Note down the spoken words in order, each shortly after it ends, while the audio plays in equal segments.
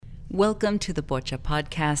Welcome to the Bocha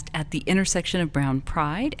podcast at the intersection of brown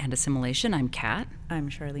pride and assimilation. I'm Kat. I'm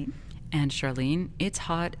Charlene. And Charlene, it's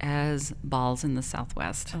hot as balls in the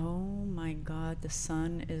Southwest. Oh my God, the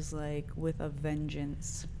sun is like with a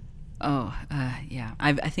vengeance. Yeah.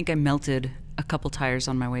 I think I melted a couple tires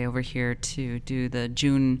on my way over here to do the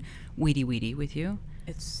June weedy with you.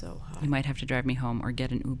 It's so hot. You might have to drive me home or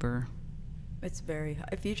get an Uber. It's very hot.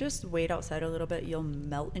 If you just wait outside a little bit, you'll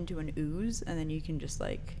melt into an ooze, and then you can just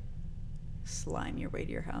like slime your way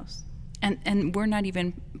to your house. And we're not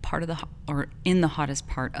even part of or in the hottest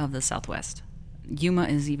part of the Southwest. Yuma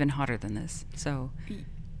is even hotter than this. So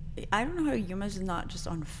I don't know how Yuma's not just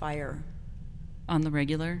on fire. On the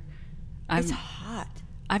regular, It's hot.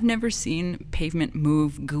 I've never seen pavement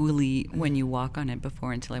move gooily when you walk on it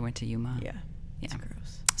before until I went to Yuma. Yeah. It's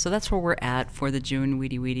gross. So that's where we're at for the June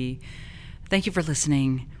weedy. Thank you for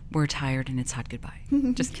listening. We're tired and it's hot. Goodbye.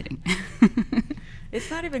 Just kidding. It's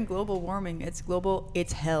not even global warming. It's global.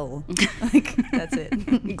 It's hell. Like, that's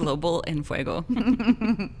it. Global en fuego.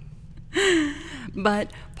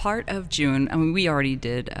 But part of June, I mean, we already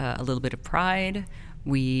did a little bit of Pride.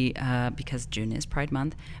 Because June is Pride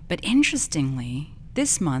Month. But interestingly,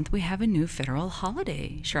 this month we have a new federal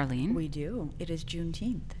holiday, Charlene. We do. It is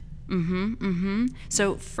Juneteenth.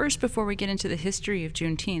 So first, before we get into the history of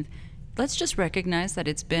Juneteenth, let's just recognize that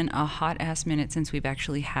it's been a hot-ass minute since we've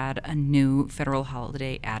actually had a new federal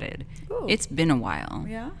holiday added. Ooh. It's been a while.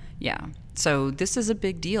 Yeah? Yeah. So this is a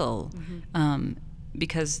big deal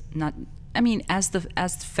because as the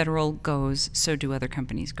federal goes, so do other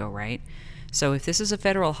companies go, right? So if this is a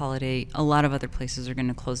federal holiday, a lot of other places are going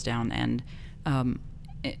to close down and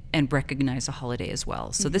recognize a holiday as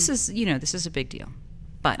well. So this is a big deal.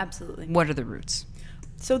 But Absolutely. What are the roots?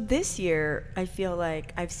 So this year, I feel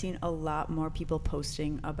like I've seen a lot more people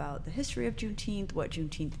posting about the history of Juneteenth, what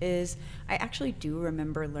Juneteenth is. I actually do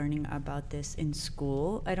remember learning about this in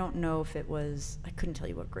school. I don't know if it was, I couldn't tell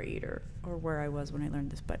you what grade or where I was when I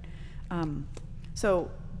learned this, but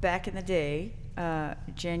so back in the day,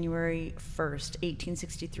 January 1st,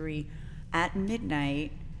 1863, at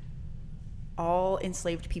midnight, all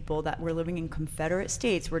enslaved people that were living in Confederate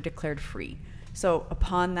states were declared free. So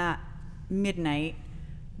upon that midnight,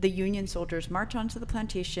 the Union soldiers marched onto the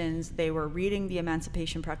plantations. They were reading the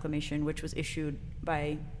Emancipation Proclamation, which was issued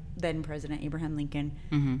by then President Abraham Lincoln,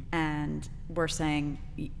 and were saying,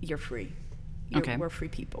 "You're free. We're free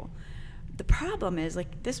people." The problem is,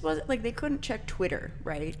 this wasn't they couldn't check Twitter,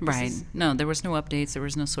 right? No, there was no updates. There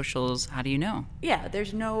was no socials. How do you know? Yeah,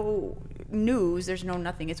 there's no news. There's no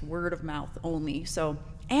nothing. It's word of mouth only. So,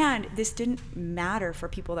 and this didn't matter for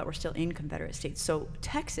people that were still in Confederate states. So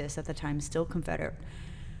Texas at the time, still Confederate.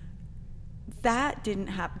 That didn't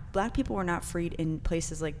happen. Black people were not freed in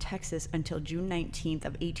places like Texas until June 19th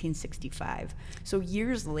of 1865. So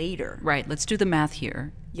years later. Right. Let's do the math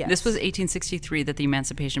here. Yes. This was 1863 that the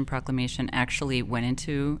Emancipation Proclamation actually went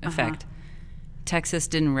into effect. Texas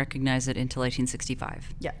didn't recognize it until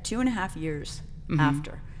 1865. Yeah, 2.5 years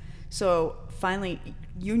after. So finally,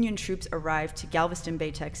 Union troops arrived to Galveston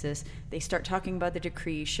Bay, Texas. They start talking about the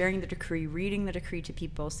decree, sharing the decree, reading the decree to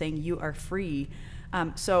people, saying, "You are free."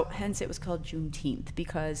 So hence it was called Juneteenth,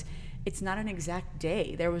 because it's not an exact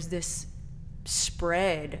day. There was this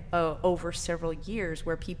spread over several years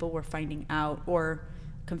where people were finding out, or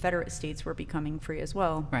Confederate states were becoming free as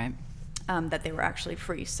well, right? That they were actually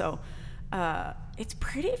free. So it's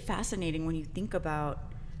pretty fascinating when you think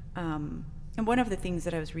about, and one of the things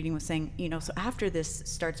that I was reading was saying, so after this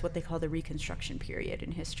starts what they call the Reconstruction period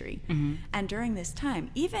in history. And during this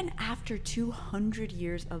time, even after 200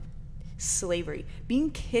 years of slavery,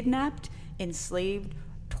 being kidnapped, enslaved,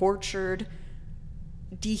 tortured,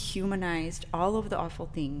 dehumanized, all of the awful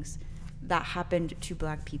things that happened to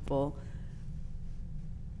Black people,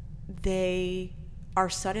 they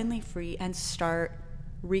are suddenly free and start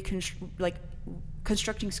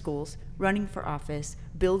constructing schools, running for office,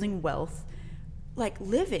 building wealth,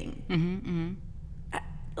 living.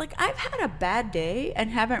 I've had a bad day and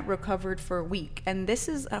haven't recovered for a week, and this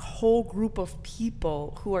is a whole group of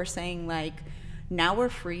people who are saying, now we're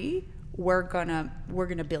free, we're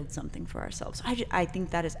gonna build something for ourselves. I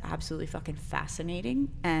think that is absolutely fucking fascinating,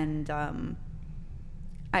 and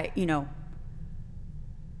I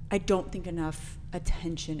don't think enough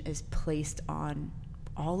attention is placed on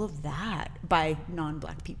all of that by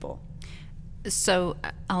non-Black people. So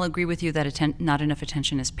I'll agree with you that not enough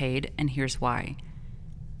attention is paid, and here's why.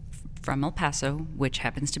 From El Paso, which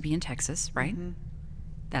happens to be in Texas, right?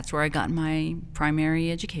 That's where I got my primary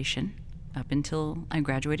education up until I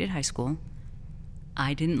graduated high school.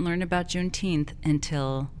 I didn't learn about Juneteenth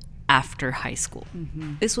until after high school.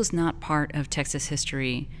 This was not part of Texas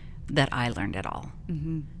history that I learned at all.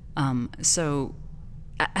 So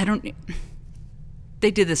I don't.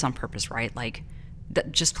 They did this on purpose, right? Like,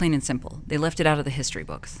 that, just plain and simple. They left it out of the history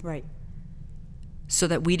books, Right. so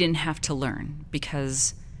that we didn't have to learn,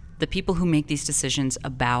 because the people who make these decisions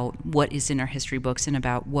about what is in our history books and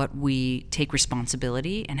about what we take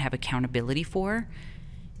responsibility and have accountability for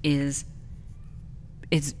is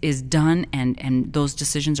done, and those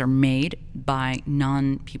decisions are made by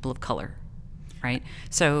non-people of color, right?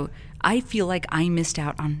 So I feel like I missed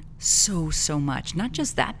out on so much, not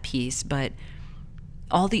just that piece, but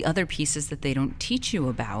all the other pieces that they don't teach you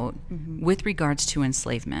about with regards to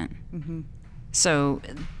enslavement. So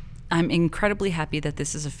I'm incredibly happy that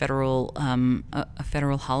this is a federal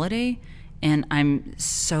holiday, and I'm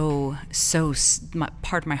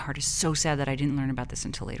part of my heart is so sad that I didn't learn about this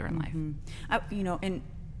until later in life. And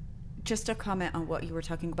just a comment on what you were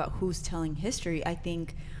talking about, who's telling history. I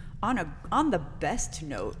think on the best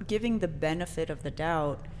note, giving the benefit of the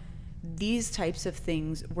doubt, these types of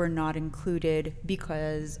things were not included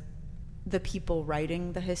because the people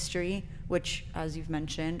writing the history, which, as you've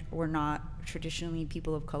mentioned, were not traditionally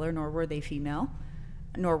people of color, nor were they female,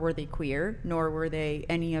 nor were they queer, nor were they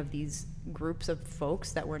any of these groups of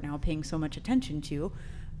folks that we're now paying so much attention to.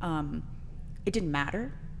 It didn't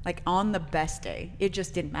matter. Like, on the best day, it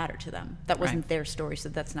just didn't matter to them. That wasn't their story, so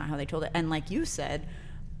that's not how they told it. And like you said,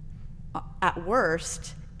 at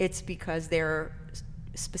worst, it's because they're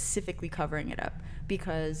specifically covering it up,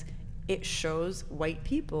 because it shows white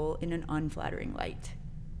people in an unflattering light.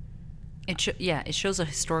 It shows a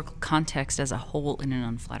historical context as a whole in an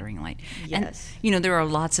unflattering light. Yes. And there are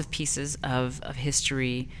lots of pieces of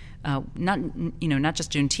history, not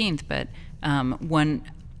just Juneteenth, but one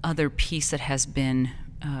other piece that has been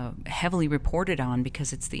heavily reported on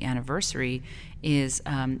because it's the anniversary is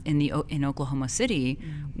in Oklahoma City,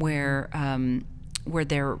 where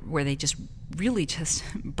they just really just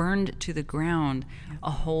burned to the ground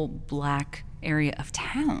a whole black area of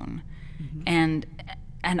town. And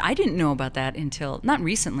I didn't know about that until, not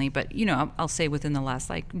recently, but I'll say within the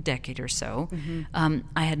last decade or so.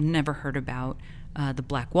 I had never heard about the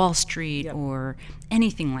Black Wall Street or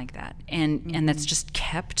anything like that, and that's just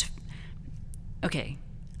kept. Okay,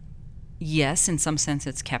 yes, in some sense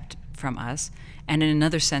it's kept from us, and in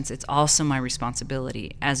another sense it's also my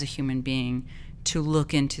responsibility as a human being to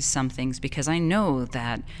look into some things, because I know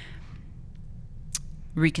that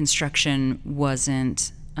Reconstruction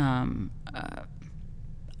wasn't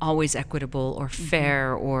always equitable or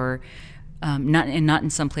fair, or not in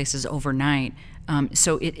some places overnight.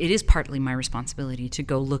 So it is partly my responsibility to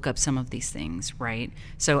go look up some of these things, right?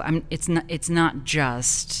 So it's not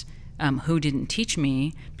just who didn't teach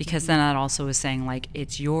me, because then that also is saying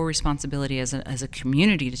it's your responsibility as a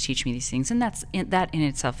community to teach me these things, and that in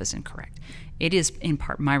itself is incorrect. It is in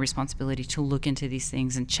part my responsibility to look into these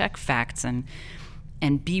things and check facts and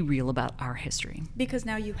be real about our history. Because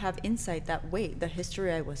now you have insight that, wait, the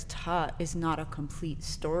history I was taught is not a complete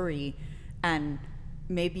story, and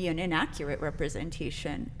maybe an inaccurate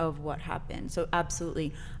representation of what happened. So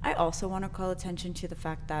absolutely. I also want to call attention to the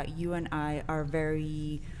fact that you and I are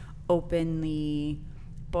very openly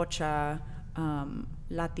Pocha,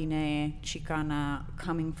 Latine, Chicana,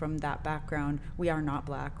 coming from that background. We are not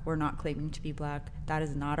black. We're not claiming to be black. That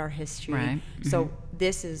is not our history. Right. So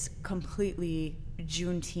this is completely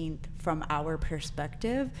Juneteenth from our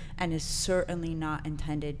perspective, and is certainly not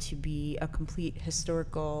intended to be a complete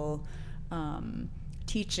historical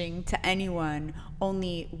teaching to anyone,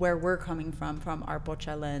 only where we're coming from our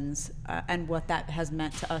Pocha lens, and what that has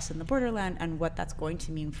meant to us in the borderland, and what that's going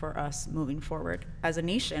to mean for us moving forward as a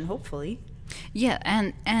nation, hopefully. Yeah,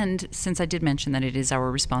 and since I did mention that it is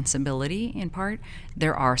our responsibility in part,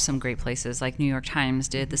 there are some great places, like New York Times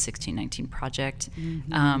did the 1619 Project.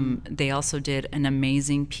 They also did an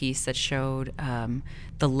amazing piece that showed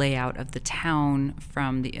the layout of the town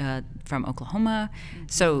from Oklahoma.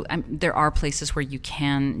 So there are places where you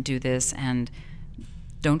can do this, and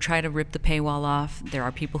don't try to rip the paywall off. There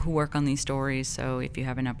are people who work on these stories, so if you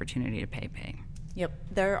have an opportunity to pay. Yep.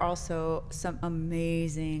 There are also some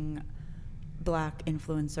amazing Black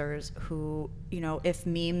influencers who, if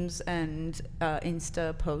memes and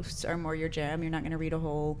Insta posts are more your jam, you're not going to read a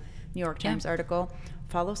whole New York Times article.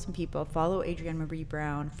 Follow some people. Follow Adrienne Maree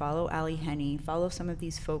Brown. Follow Ali Henny. Follow some of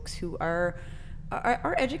these folks who are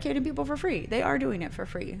educating people for free. They are doing it for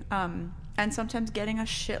free, and sometimes getting a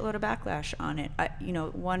shitload of backlash on it. I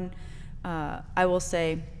will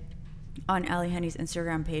say, on Ali Henny's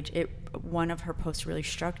Instagram page, one of her posts really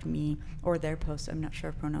struck me, or their post, I'm not sure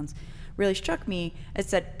of pronouns, really struck me. It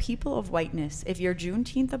said, "People of whiteness, if your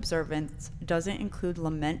Juneteenth observance doesn't include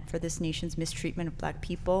lament for this nation's mistreatment of Black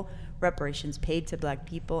people, reparations paid to Black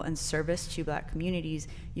people, and service to Black communities,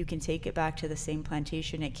 you can take it back to the same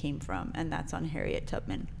plantation it came from." And that's on Harriet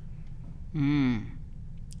Tubman.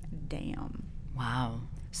 Damn. Wow.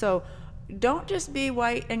 So don't just be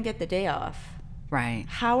white and get the day off. Right.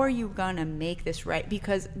 How are you gonna make this right?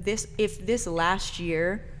 Because if this last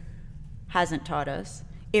year hasn't taught us,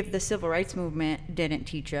 if the civil rights movement didn't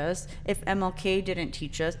teach us, if MLK didn't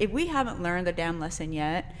teach us, if we haven't learned the damn lesson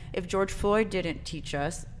yet, if George Floyd didn't teach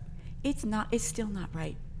us, it's still not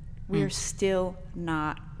right. We're still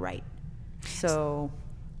not right. So,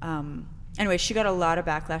 anyway, she got a lot of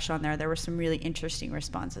backlash on there. There were some really interesting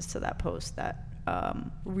responses to that post that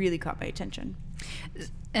really caught my attention.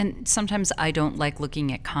 And sometimes I don't like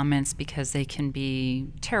looking at comments because they can be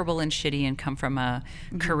terrible and shitty and come from a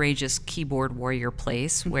courageous keyboard warrior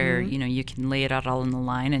place where, you can lay it out all on the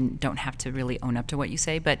line and don't have to really own up to what you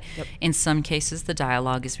say. But in some cases, the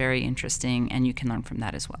dialogue is very interesting and you can learn from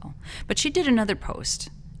that as well. But she did another post,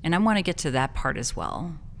 and I want to get to that part as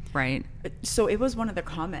well, right? So it was one of the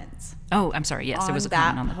comments. Oh, I'm sorry. Yes, it was a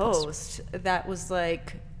comment on the post. That was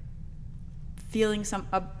like feeling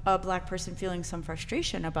a Black person feeling some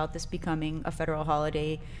frustration about this becoming a federal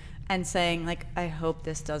holiday and saying, like, I hope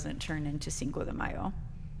this doesn't turn into Cinco de Mayo,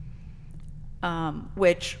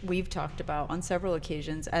 which we've talked about on several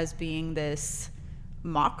occasions as being this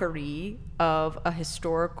mockery of a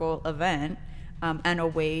historical event, and a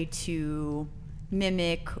way to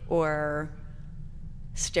mimic or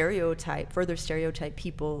further stereotype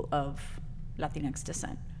people of Latinx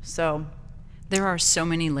descent. So there are so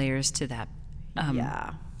many layers to that.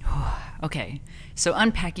 Yeah. Okay, so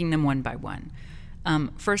unpacking them one by one.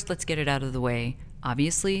 First, let's get it out of the way.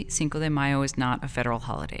 Obviously, Cinco de Mayo is not a federal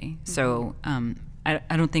holiday. So I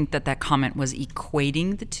don't think that comment was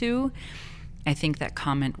equating the two. I think that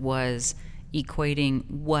comment was equating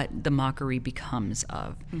what the mockery becomes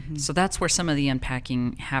of. So that's where some of the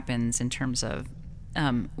unpacking happens in terms of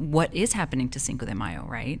what is happening to Cinco de Mayo,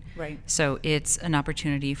 right? Right. So it's an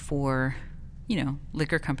opportunity for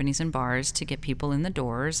liquor companies and bars to get people in the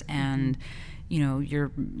doors, and your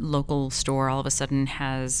local store all of a sudden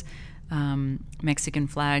has Mexican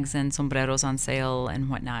flags and sombreros on sale and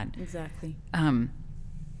whatnot. Exactly.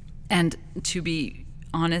 And to be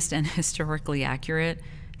honest and historically accurate,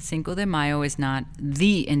 Cinco de Mayo is not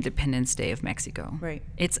the Independence Day of Mexico. Right.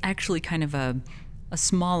 It's actually kind of a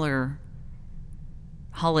smaller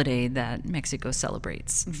holiday that Mexico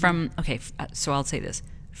celebrates. So I'll say this.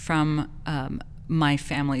 From my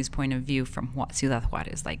family's point of view, from Ciudad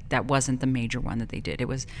Juárez, like, that wasn't the major one that they did. It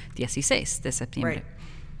was 16 de septiembre. Right.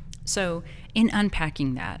 So in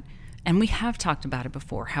unpacking that, and we have talked about it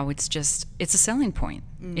before, how it's a selling point.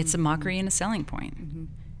 It's a mockery and a selling point.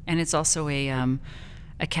 And it's also a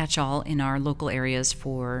catch-all in our local areas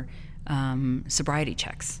for sobriety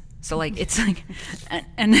checks. So, like, it's like,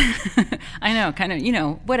 and I know, kind of,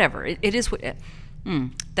 whatever. It is what,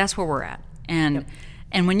 that's where we're at. And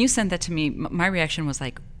and when you sent that to me, my reaction was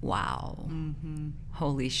like, wow,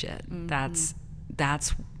 holy shit. That's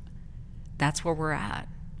where we're at.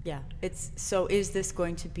 Yeah. So is this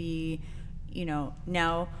going to be,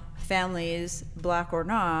 now families, Black or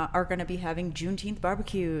not, are going to be having Juneteenth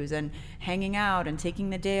barbecues and hanging out and taking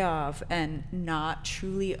the day off and not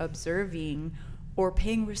truly observing or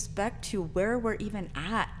paying respect to where we're even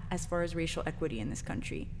at as far as racial equity in this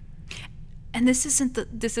country. And this isn't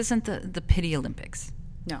the pity Olympics.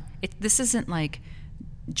 No. This isn't like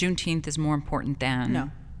Juneteenth is more important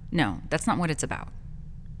than... No, that's not what it's about.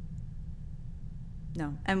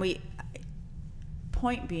 No. And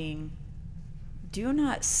point being, do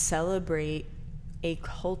not celebrate a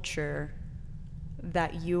culture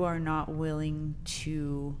that you are not willing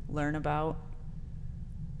to learn about,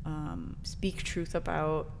 speak truth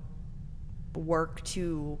about, work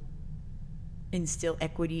to instill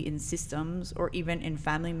equity in systems or even in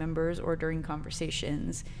family members or during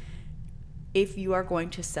conversations. If you are going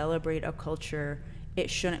to celebrate a culture, it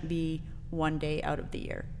shouldn't be one day out of the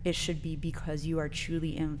year. It should be because you are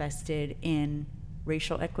truly invested in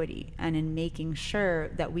racial equity and in making sure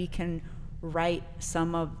that we can right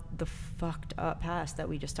some of the fucked up past that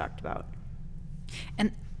we just talked about.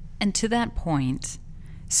 And to that point,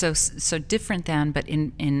 so different than, but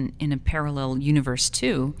in a parallel universe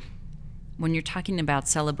too, when you're talking about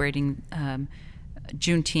celebrating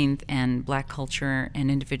Juneteenth and Black culture and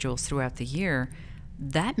individuals throughout the year,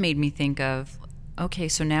 that made me think of, okay,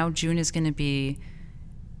 so now June is going to be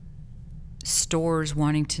stores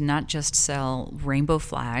wanting to not just sell rainbow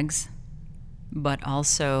flags, but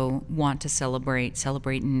also want to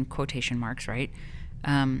celebrate in quotation marks, right?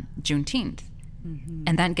 Juneteenth. Mm-hmm.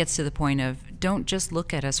 And that gets to the point of, don't just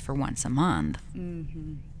look at us for once a month.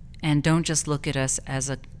 Mm-hmm. And don't just look at us as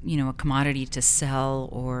a commodity to sell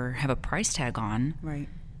or have a price tag on. Right.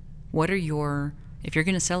 If you're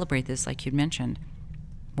going to celebrate this, like you'd mentioned,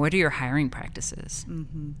 what are your hiring practices?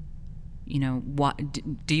 Mm-hmm.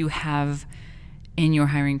 What do you have in your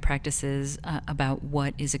hiring practices about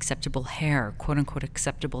what is acceptable hair, quote unquote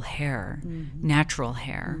acceptable hair, mm-hmm. natural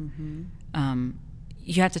hair? Mm-hmm.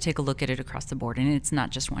 You have to take a look at it across the board, and it's not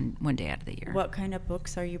just one day out of the year. What kind of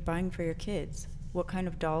books are you buying for your kids? What kind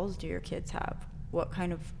of dolls do your kids have? What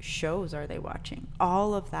kind of shows are they watching?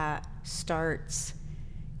 All of that starts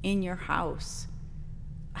in your house.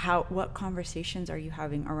 What conversations are you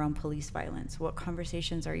having around police violence? What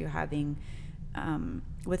conversations are you having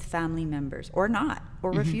with family members, or not, or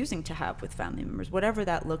mm-hmm. refusing to have with family members? Whatever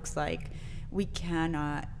that looks like, we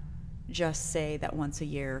cannot just say that once a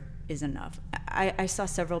year is enough. I saw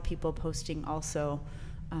several people posting also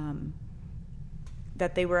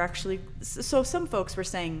that they were actually, so some folks were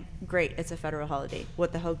saying, great, it's a federal holiday.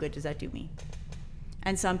 What the hell good does that do me?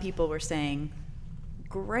 And some people were saying,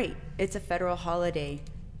 great, it's a federal holiday,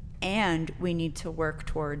 and we need to work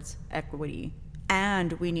towards equity,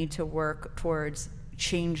 and we need to work towards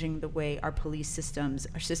changing the way our police systems,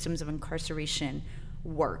 our systems of incarceration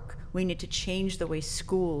work. We need to change the way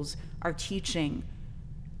schools are teaching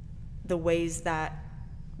the ways that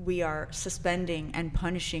we are suspending and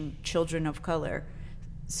punishing children of color.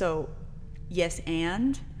 So, yes,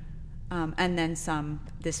 and then some,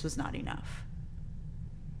 this was not enough.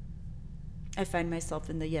 I find myself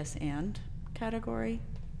in the yes and category,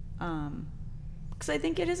 because I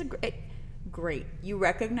think it is great. You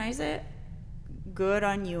recognize it. Good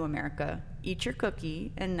on you, America. Eat your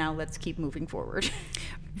cookie, and now let's keep moving forward.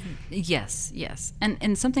 Yes.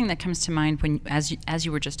 And something that comes to mind when, as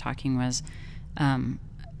you were just talking, was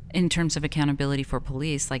in terms of accountability for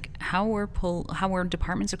police, like how are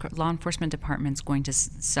departments, law enforcement departments, going to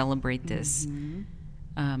celebrate this,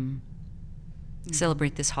 mm-hmm.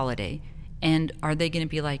 Celebrate this holiday? And are they going to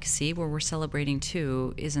be like, see, where we're celebrating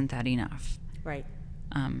too, isn't that enough? Right.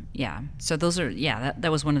 Yeah. So those are,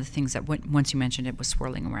 that was one of the things that once you mentioned it was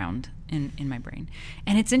swirling around in my brain.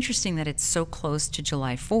 And it's interesting that it's so close to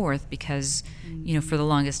July 4th because, mm-hmm. For the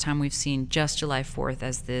longest time we've seen just July 4th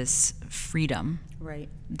as this freedom. Right.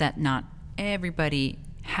 That not everybody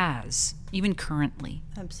has, even currently.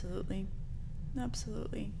 Absolutely.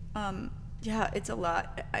 Yeah, it's a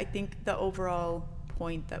lot. I think the overall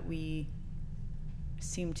point that we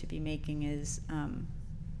seem to be making is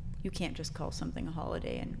you can't just call something a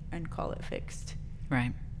holiday and call it fixed.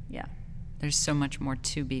 Right. Yeah. There's so much more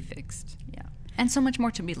to be fixed. Yeah. And so much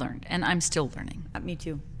more to be learned. And I'm still learning. Me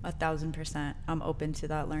too. 1,000%. I'm open to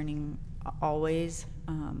that learning always.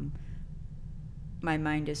 My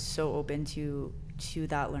mind is so open to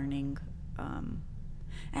that learning.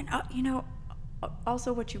 And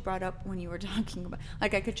also what you brought up when you were talking about,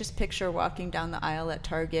 like, I could just picture walking down the aisle at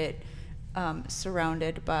Target,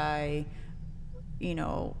 surrounded by,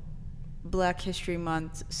 Black History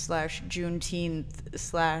Month / Juneteenth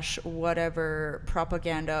 / whatever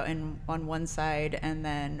propaganda on one side, and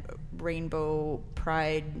then rainbow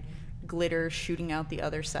pride glitter shooting out the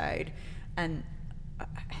other side, and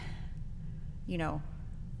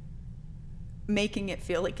making it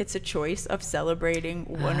feel like it's a choice of celebrating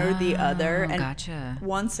one or the other, and gotcha.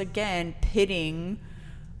 Once again pitting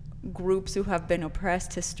groups who have been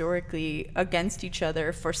oppressed historically against each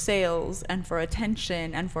other for sales and for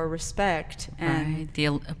attention and for respect. And right. The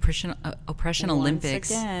oppression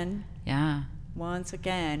Olympics. Once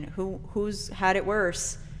again, who's had it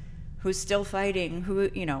worse? Who's still fighting?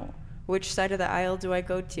 Which side of the aisle do I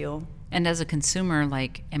go to? And as a consumer,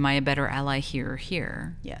 like, am I a better ally here or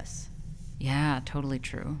here? Yes. Yeah, totally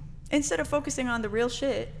true. Instead of focusing on the real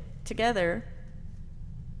shit together.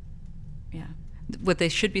 Yeah. What they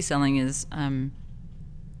should be selling is I'm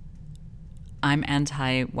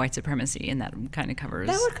anti-white supremacy, and that kind of covers...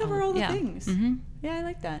 That would cover all the things. Mm-hmm. Yeah, I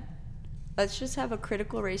like that. Let's just have a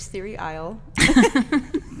critical race theory aisle.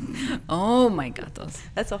 Oh, my God.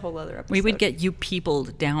 That's a whole other episode. We would get you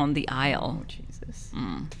peopled down the aisle. Oh, Jesus.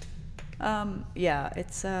 Yeah,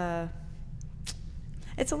 it's a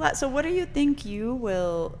lot. So what do you think you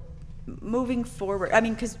will, moving forward, I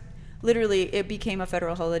mean, because literally it became a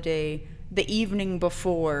federal holiday the evening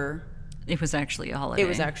before it was actually a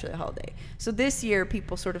holiday. So this year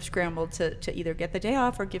people sort of scrambled to either get the day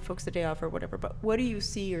off or give folks the day off or whatever. But what do you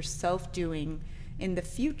see yourself doing in the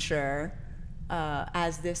future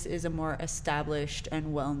as this is a more established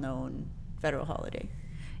and well-known federal holiday?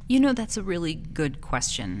 That's a really good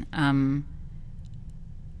question. And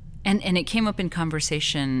it came up in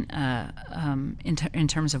conversation in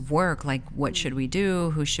terms of work, like what should we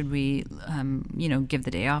do? Who should we, give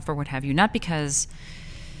the day off or what have you? Not because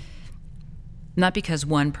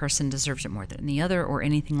one person deserves it more than the other or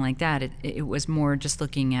anything like that. It was more just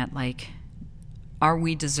looking at, like, are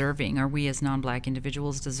we deserving? Are we as non-Black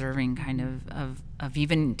individuals deserving kind of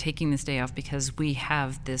even taking this day off because we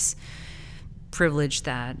have this privilege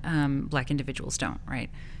that Black individuals don't,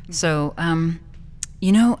 right? Mm-hmm. So, I'm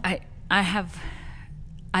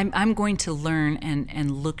going to learn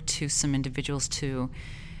and look to some individuals to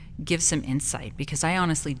give some insight, because I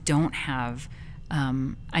honestly don't have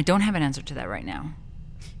an answer to that right now.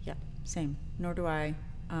 Yeah, same. Nor do I.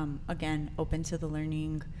 Again, open to the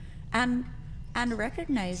learning and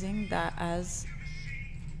recognizing that as...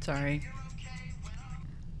 Sorry.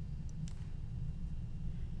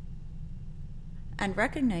 And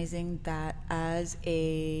recognizing that as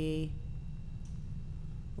a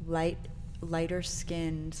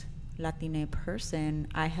lighter-skinned Latina person,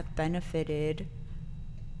 I have benefited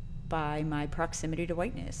by my proximity to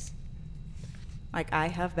whiteness. Like, I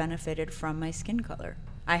have benefited from my skin color.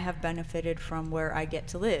 I have benefited from where I get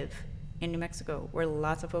to live in New Mexico, where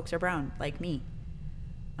lots of folks are brown, like me.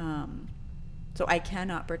 So I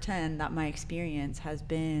cannot pretend that my experience has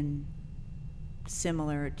been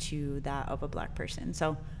similar to that of a Black person.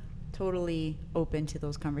 So totally open to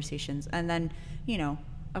those conversations. And then,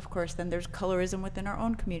 of course, then there's colorism within our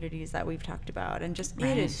own communities that we've talked about, and just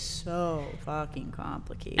It is so fucking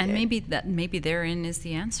complicated. And maybe therein is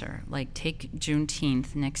the answer. Like, take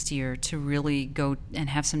Juneteenth next year to really go and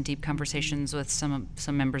have some deep conversations with some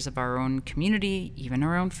members of our own community, even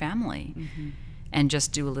our own family, and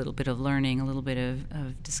just do a little bit of learning, a little bit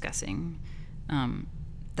of discussing.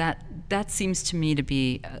 That seems to me to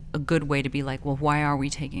be a good way to be like, well, why are we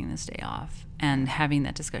taking this day off? And having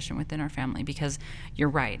that discussion within our family, because you're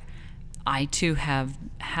right. I too have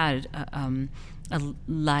had a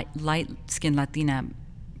light-skinned Latina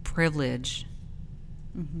privilege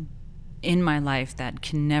in my life that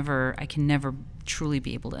I can never truly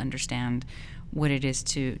be able to understand what it is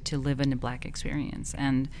to live in a Black experience,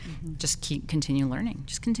 and just continue learning.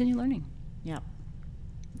 Just continue learning. Yeah,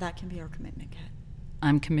 that can be our commitment, Kat.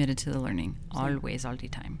 I'm committed to the learning, always, all the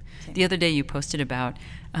time. Same. The other day you posted about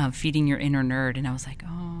feeding your inner nerd, and I was like,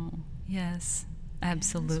 oh, yes,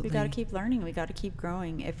 absolutely. Yes, we got to keep learning. We got to keep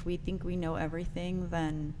growing. If we think we know everything,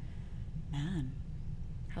 then, man,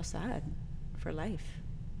 how sad for life.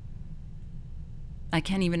 I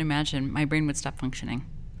can't even imagine. My brain would stop functioning.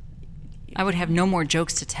 I would have no more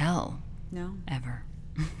jokes to tell. No? Ever.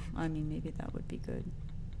 I mean, maybe that would be good.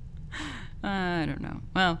 I don't know.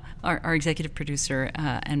 Well, our executive producer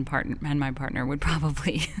and my partner would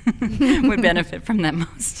probably would benefit from that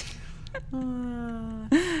most. Well,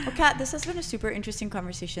 Kat, this has been a super interesting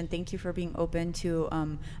conversation. Thank you for being open to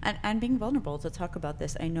and being vulnerable to talk about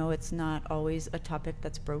this. I know it's not always a topic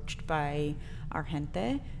that's broached by our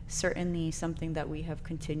gente. Certainly something that we have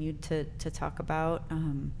continued to talk about.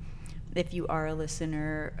 If you are a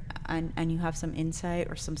listener and you have some insight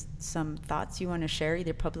or some thoughts you want to share,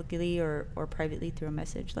 either publicly or privately through a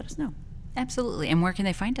message, let us know. Absolutely. And where can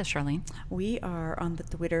they find us, Charlene? We are on the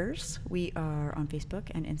Twitters. We are on Facebook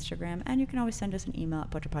and Instagram. And you can always send us an email at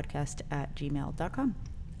pochapodcast@gmail.com.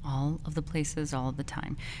 All of the places, all of the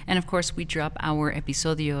time. And of course, we drop our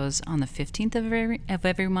episodios on the 15th of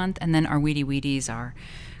every month. And then our Weedy Weedies, our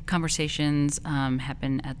conversations,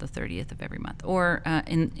 happen at the 30th of every month. Or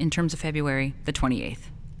in terms of February, the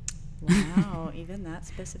 28th. Wow, even that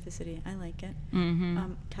specificity. I like it.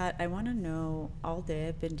 Kat, I want to know, all day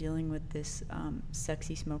I've been dealing with this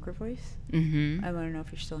sexy smoker voice. I want to know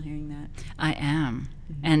if you're still hearing that. I am.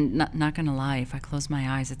 And not going to lie, if I close my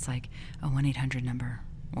eyes, it's like a 1-800 number,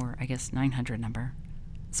 or I guess 900 number.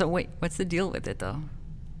 So wait, what's the deal with it, though?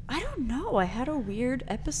 I don't know. I had a weird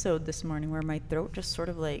episode this morning where my throat just sort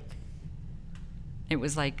of like... It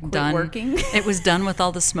was like done working. It was done with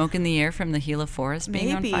all the smoke in the air from the Gila forest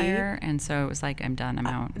being on fire, and so it was like, I'm done, I'm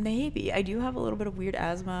out. Maybe. I do have a little bit of weird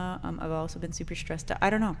asthma. I've also been super stressed out. I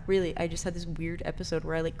don't know, really. I just had this weird episode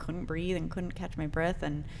where I like couldn't breathe and couldn't catch my breath,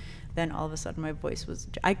 and then all of a sudden my voice was...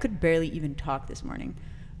 I could barely even talk this morning.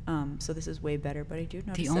 So this is way better, but I do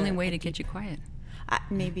notice the only way to get you quiet.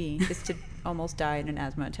 Maybe is to almost die in an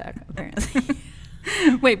asthma attack, apparently.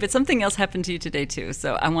 Wait, but something else happened to you today too.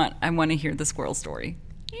 So I want to hear the squirrel story.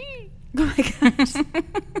 Oh my gosh.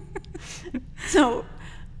 So,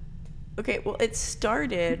 okay, well, it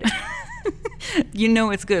started You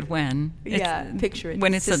know it's good when. Picture it.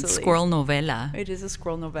 When it's Sicily. a squirrel novela. It is a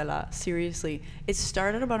squirrel novela. Seriously. It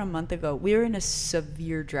started about a month ago. We're in a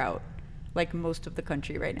severe drought, like most of the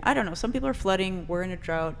country right now. I don't know. Some people are flooding. We're in a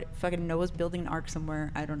drought. Fucking Noah's building an ark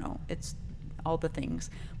somewhere. I don't know. It's all the things.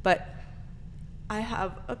 But I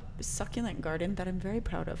have a succulent garden that I'm very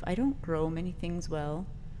proud of. I don't grow many things well,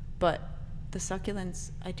 but the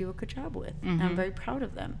succulents I do a good job with. And I'm very proud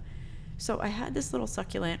of them. So I had this little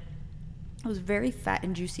succulent. It was very fat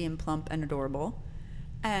and juicy and plump and adorable.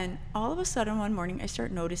 And all of a sudden one morning I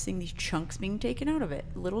start noticing these chunks being taken out of it,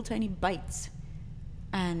 little tiny bites.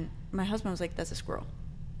 And my husband was like, that's a squirrel.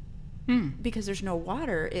 Because there's no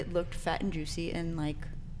water, it looked fat and juicy and like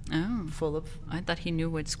full of... I thought he knew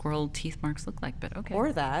what squirrel teeth marks look like, but okay.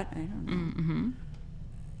 Or that, I don't know.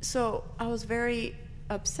 So I was very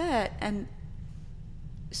upset and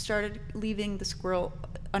started leaving the squirrel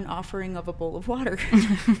an offering of a bowl of water.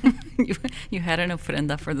 You had an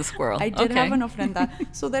ofrenda for the squirrel. I did have an ofrenda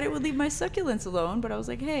so that it would leave my succulents alone, but I was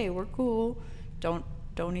like, hey, we're cool. Don't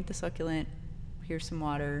eat the succulent. Here's some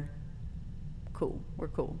water. Cool. We're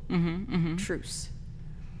cool. Truce.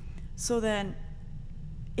 So then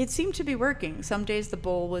it seemed to be working. Some days the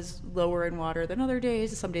bowl was lower in water than other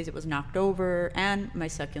days. Some days it was knocked over, and my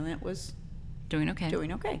succulent was doing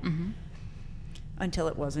okay. Until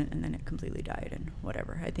it wasn't, and then it completely died and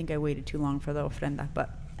whatever. I think I waited too long for the ofrenda.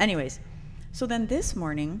 But anyways, so then this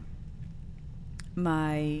morning,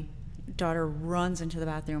 my daughter runs into the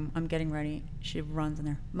bathroom. I'm getting ready. She runs in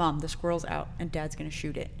there. Mom, the squirrel's out, and Dad's going to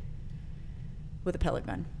shoot it with a pellet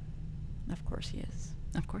gun. Of course he is.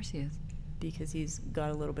 Of course he is. Because he's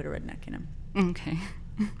got a little bit of redneck in him. Okay.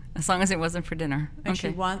 As long as it wasn't for dinner. And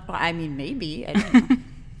okay. Maybe. I don't know.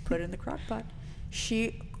 Put it in the crock pot.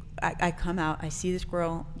 I come out, I see the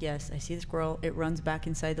squirrel. Yes, I see the squirrel. It runs back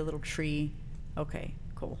inside the little tree. Okay,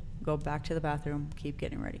 cool. Go back to the bathroom. Keep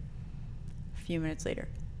getting ready. A few minutes later,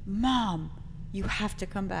 Mom, you have to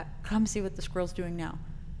come back. Come see what the squirrel's doing now.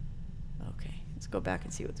 Okay, let's go back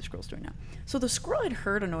and see what the squirrel's doing now. So the squirrel had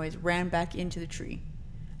heard a noise, ran back into the tree.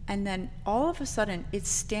 And then all of a sudden, it's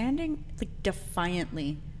standing like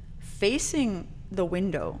defiantly, facing the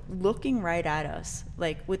window, looking right at us,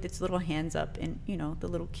 like with its little hands up in, the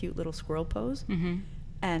little cute little squirrel pose.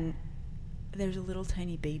 And there's a little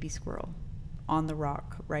tiny baby squirrel on the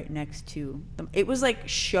rock right next to them. It was like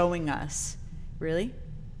showing us, really?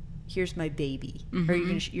 Here's my baby. Are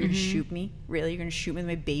you you're gonna shoot me? Really? You're gonna shoot me with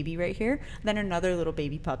my baby right here? Then another little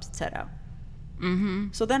baby pops its head out.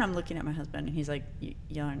 So then I'm looking at my husband, and he's like,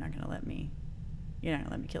 "Y'all are not gonna let me. You're not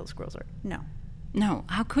gonna let me kill the squirrels, right?" No.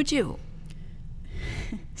 How could you?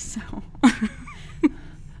 So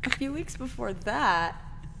a few weeks before that,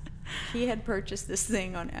 he had purchased this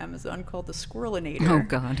thing on Amazon called the Squirrelinator. Oh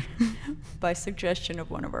God! By suggestion of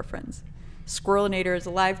one of our friends. Squirrelinator is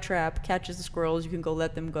a live trap, catches the squirrels. You can go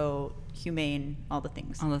let them go, humane, all the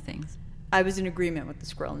things. I was in agreement with the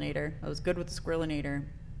Squirrelinator. I was good with the Squirrelinator.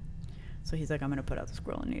 So he's like, I'm going to put out the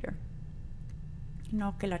Squirrelinator.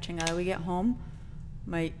 No, que la chingada. We get home.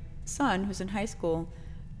 My son, who's in high school,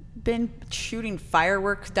 been shooting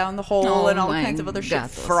fireworks down the hole and all kinds of other shit.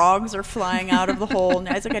 Frogs are flying out of the hole. And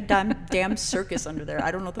it's like a damn circus under there.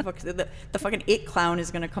 I don't know what the fuck. The fucking It Clown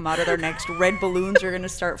is going to come out of there next. Red balloons are going to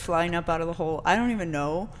start flying up out of the hole. I don't even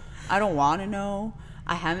know. I don't want to know.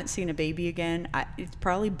 I haven't seen a baby again. It's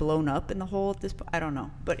probably blown up in the hole at this point. I don't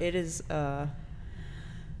know. But it is...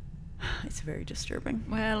 it's very disturbing.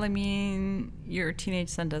 Well, I mean, your teenage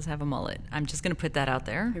son does have a mullet. I'm just going to put that out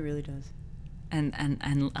there. He really does.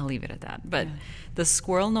 And I'll leave it at that. But the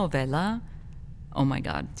squirrel novella, oh my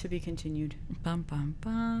God. To be continued. Bum, bum,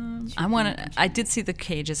 bum. I did see the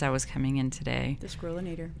cage as I was coming in today. The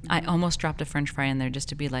Squirrelinator. I almost dropped a French fry in there just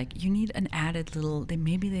to be like, you need an added little,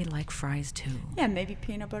 maybe they like fries too. Yeah, maybe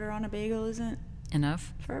peanut butter on a bagel isn't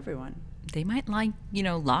enough for everyone. They might like,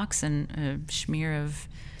 lox and a smear of...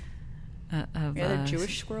 they're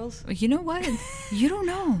Jewish squirrels? You know what? You don't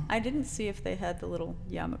know. I didn't see if they had the little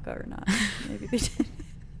yarmulke or not. Maybe they did.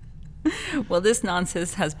 Well, this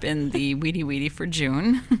nonsense has been the Weedy Weedy for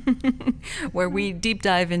June, where we deep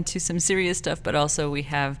dive into some serious stuff, but also we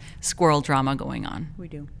have squirrel drama going on. We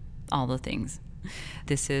do. All the things.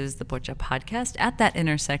 This is the Pocha Podcast at that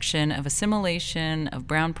intersection of assimilation, of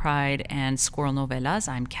brown pride, and squirrel novelas.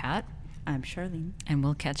 I'm Kat. I'm Charlene. And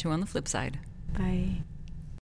we'll catch you on the flip side. Bye.